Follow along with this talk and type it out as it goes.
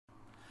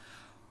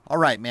All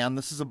right, man,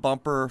 this is a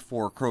bumper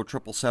for Crow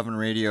 777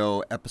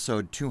 Radio,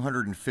 episode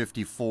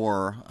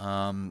 254.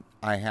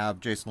 I have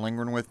Jason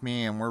Lindgren with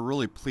me, and we're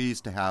really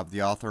pleased to have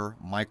the author,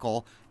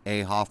 Michael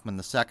A. Hoffman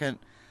II,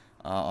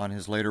 on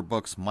his later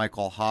books,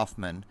 Michael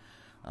Hoffman.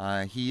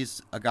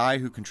 He's a guy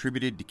who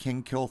contributed to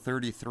King Kill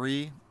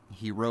 33.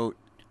 He wrote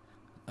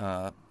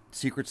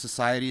Secret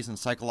Societies and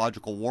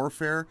Psychological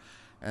Warfare,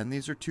 and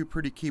these are two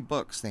pretty key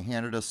books. They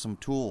handed us some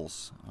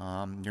tools.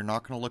 You're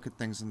not going to look at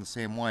things in the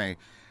same way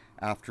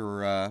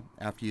after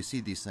you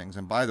see these things.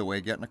 And by the way,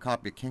 getting a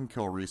copy of King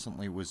Kill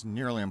recently was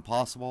nearly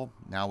impossible.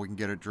 Now we can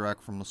get it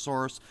direct from the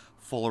source,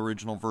 full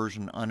original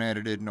version,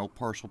 unedited, no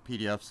partial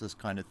PDFs, this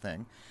kind of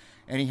thing.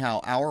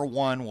 Anyhow, hour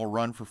one will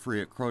run for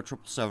free at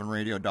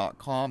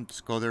crow777radio.com.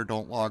 Just go there,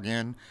 don't log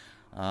in.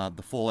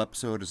 The full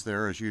episode is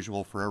there as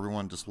usual for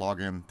everyone. Just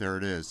log in. There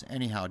it is.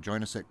 Anyhow,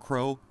 join us at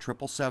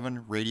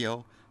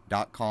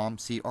crow777radio.com,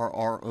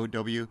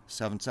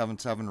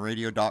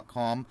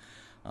 CRROW777radio.com.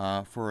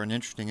 For an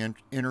interesting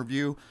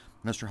interview.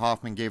 Mr.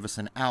 Hoffman gave us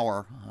an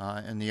hour.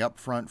 In the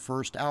upfront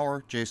first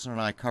hour, Jason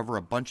and I cover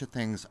a bunch of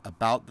things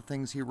about the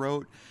things he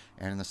wrote.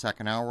 And in the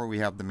second hour, we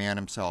have the man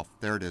himself.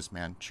 There it is,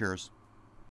 man. Cheers.